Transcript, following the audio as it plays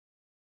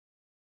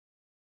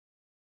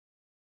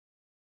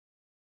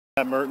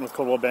I'm Murton with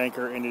Coldwell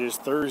Banker, and it is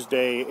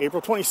Thursday, April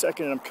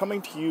 22nd, and I'm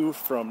coming to you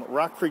from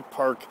Rock Creek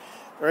Park,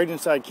 right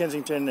inside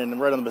Kensington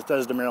and right on the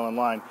Bethesda, Maryland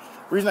line.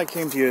 The reason I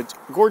came to you, it's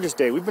a gorgeous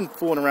day. We've been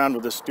fooling around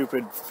with this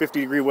stupid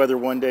 50-degree weather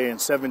one day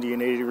and 70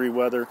 and 80-degree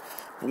weather.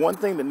 But one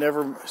thing that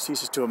never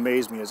ceases to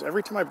amaze me is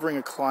every time I bring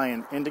a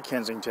client into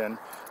Kensington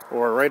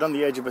or right on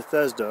the edge of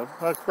Bethesda,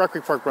 Rock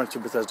Creek Park runs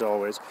through Bethesda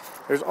always,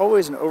 there's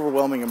always an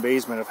overwhelming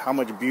amazement of how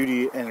much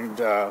beauty and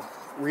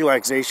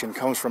relaxation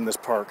comes from this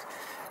park.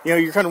 You know,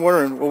 you're kind of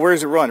wondering, well, where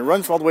does it run? It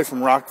runs all the way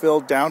from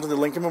Rockville down to the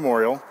Lincoln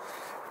Memorial,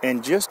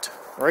 and just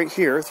right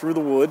here through the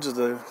woods of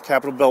the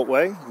Capitol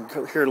Beltway. You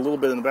can hear it a little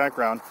bit in the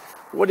background.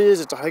 What it is,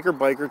 it's a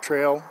hiker-biker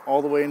trail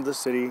all the way into the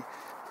city.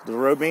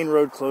 The main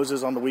road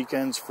closes on the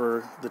weekends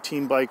for the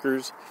team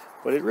bikers,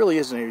 but it really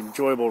is an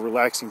enjoyable,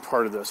 relaxing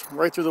part of this.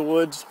 Right through the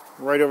woods,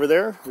 right over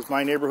there, is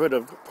my neighborhood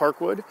of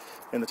Parkwood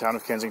in the town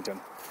of Kensington.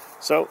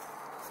 So,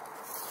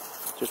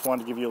 just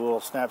wanted to give you a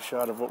little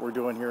snapshot of what we're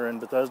doing here in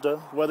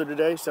Bethesda. Weather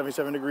today,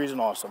 77 degrees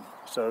and awesome.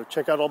 So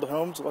check out all the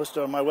homes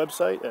listed on my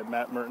website at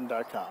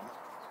mattmurton.com.